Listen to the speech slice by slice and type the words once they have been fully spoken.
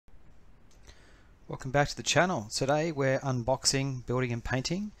Welcome back to the channel. Today we're unboxing, building and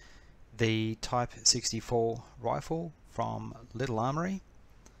painting the Type 64 rifle from Little Armory,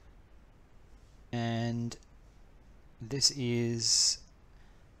 and this is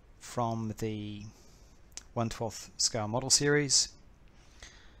from the 1/12 scale model series.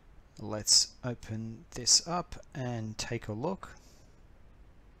 Let's open this up and take a look.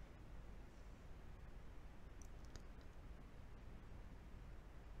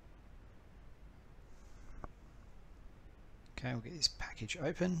 Okay, we'll get this package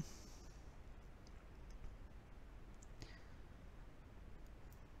open.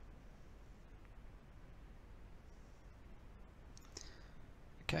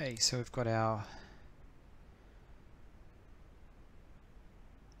 Okay, so we've got our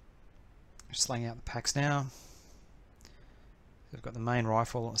just laying out the packs now. We've got the main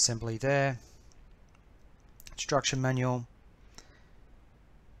rifle assembly there, instruction manual,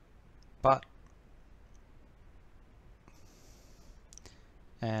 butt,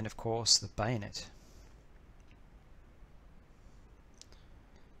 and of course the bayonet.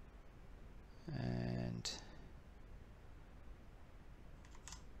 And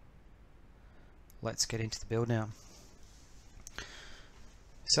let's get into the build now.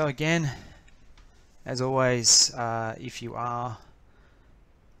 So again, as always, if you are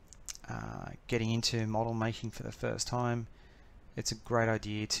getting into model making for the first time, it's a great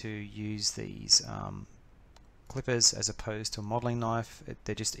idea to use these clippers as opposed to a modeling knife.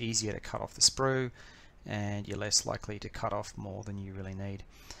 They're just easier to cut off the sprue, and you're less likely to cut off more than you really need.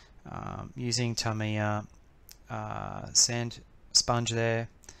 Using Tamiya sand sponge there,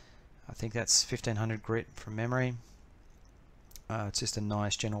 I think that's 1500 grit from memory. It's just a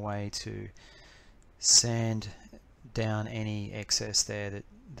nice gentle way to sand down any excess there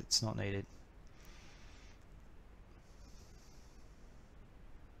that's not needed.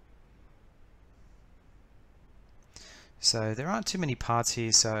 So there aren't too many parts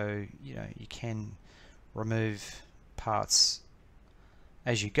here, so you can remove parts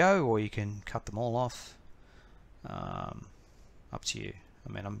as you go, or you can cut them all off. Up to you.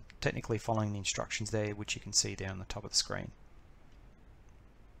 I mean, I'm technically following the instructions there, which you can see there on the top of the screen.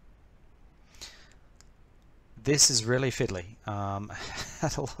 This is really fiddly.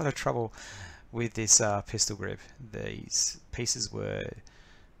 Had a lot of trouble with this pistol grip. These pieces were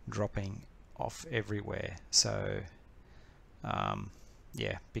dropping off everywhere, so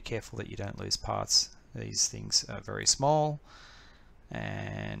yeah, be careful that you don't lose parts. These things are very small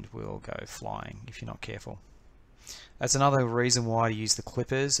and will go flying if you're not careful. That's another reason why to use the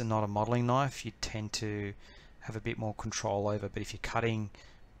clippers and not a modeling knife. You tend to have a bit more control over, but if you're cutting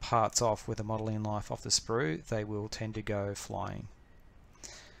parts off with a modeling knife off the sprue, they will tend to go flying.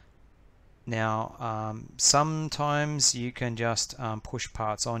 Now sometimes you can just push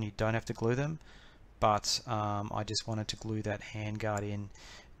parts on, you don't have to glue them, but I just wanted to glue that handguard in.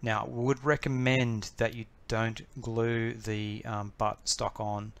 Now, would recommend that you don't glue the butt stock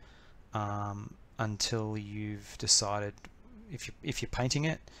on until you've decided, if you're painting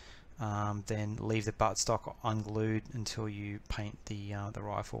it, then leave the butt stock unglued until you paint the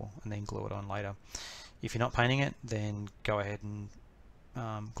rifle, and then glue it on later. If you're not painting it, then go ahead and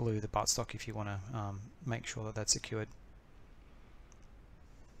glue the butt stock if you want to make sure that that's secured.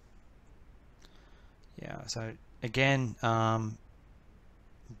 Yeah, so again,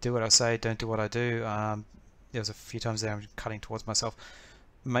 do what I say, don't do what I do. There was a few times there I'm cutting towards myself.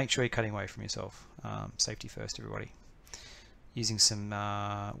 Make sure you're cutting away from yourself. Safety first, everybody. Using some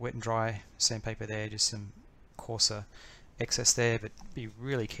wet and dry sandpaper there, just some coarser excess there, but be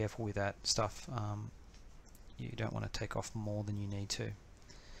really careful with that stuff. You don't want to take off more than you need to.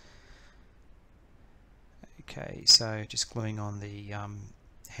 Okay, so just gluing on the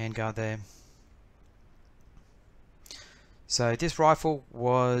handguard there. So this rifle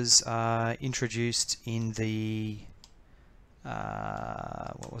was introduced in the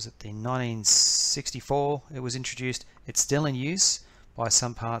what was it, the 1964 it was introduced. It's still in use by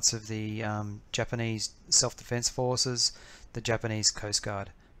some parts of the Japanese self-defense forces, the Japanese Coast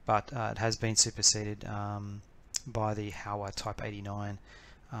Guard, but it has been superseded by the Howa Type 89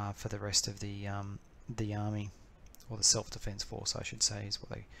 for the rest of the army, or the self-defense force I should say is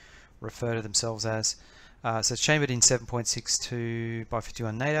what they refer to themselves as. So it's chambered in 7.62 by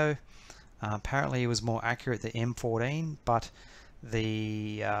 51 NATO. Apparently it was more accurate than M14, but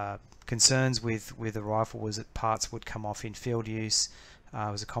the concerns with the rifle was that parts would come off in field use.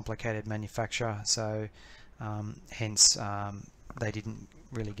 It was a complicated manufacture, so hence they didn't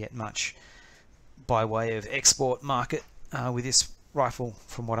really get much by way of export market with this rifle,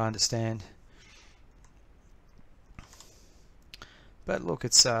 from what I understand. But look,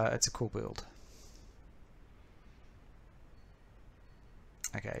 it's a cool build.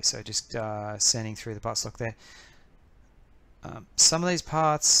 Okay, so just sanding through the buttstock there. Some of these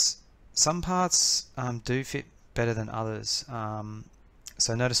parts, some parts do fit better than others.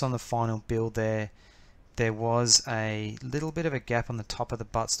 So notice on the final build there was a little bit of a gap on the top of the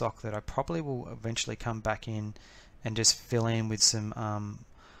buttstock that I probably will eventually come back in and just fill in with some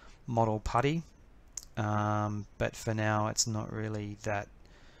model putty. But for now it's not really that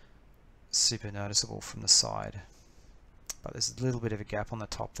super noticeable from the side. But there's a little bit of a gap on the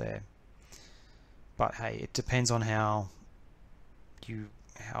top there. But hey, it depends on how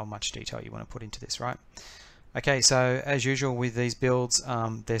much detail you want to put into this, right? Okay, so as usual with these builds,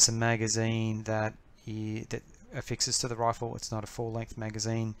 there's a magazine that affixes to the rifle. It's not a full-length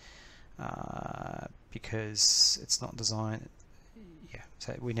magazine because it's not designed. Yeah,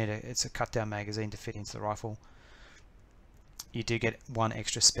 so we need it's a cut-down magazine to fit into the rifle. You do get one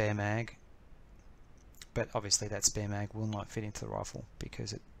extra spare mag, but obviously that spare mag will not fit into the rifle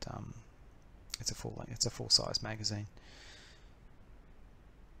because it's a full-size magazine.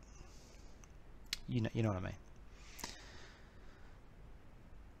 You know what I mean.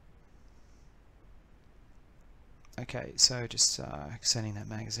 Okay, so just sending that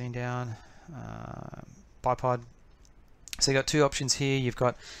magazine down. Bipod. So you've got two options here. You've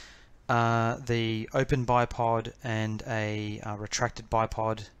got the open bipod and a retracted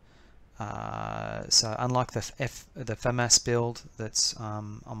bipod. So unlike the FAMAS build that's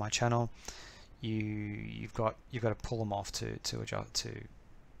on my channel, you've got to pull them off to adjust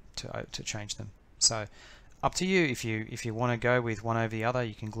to change them. So up to you. If you want to go with one over the other,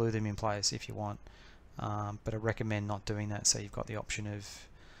 you can glue them in place if you want. But I recommend not doing that, so you've got the option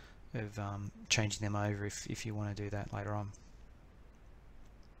of changing them over if you want to do that later on.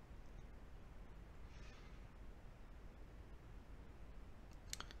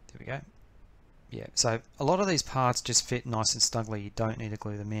 There we go. Yeah, so a lot of these parts just fit nice and snugly. You don't need to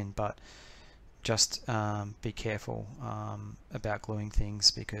glue them in, but just be careful about gluing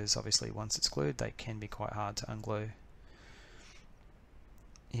things, because obviously once it's glued they can be quite hard to unglue.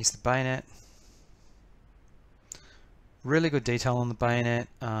 Here's the bayonet. Really good detail on the bayonet.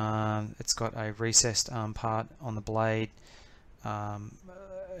 It's got a recessed part on the blade.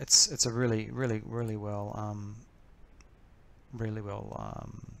 It's a really well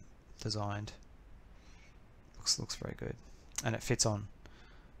designed. Looks very good, and it fits on.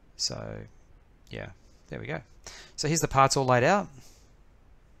 So yeah, there we go. So here's the parts all laid out,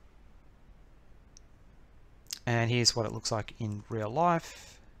 and here's what it looks like in real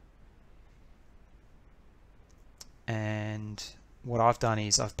life. And what I've done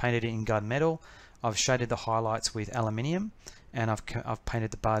is I've painted it in gunmetal. I've shaded the highlights with aluminium, and I've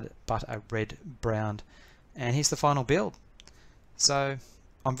painted the butt a red brown. And here's the final build. So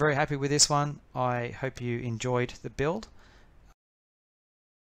I'm very happy with this one. I hope you enjoyed the build.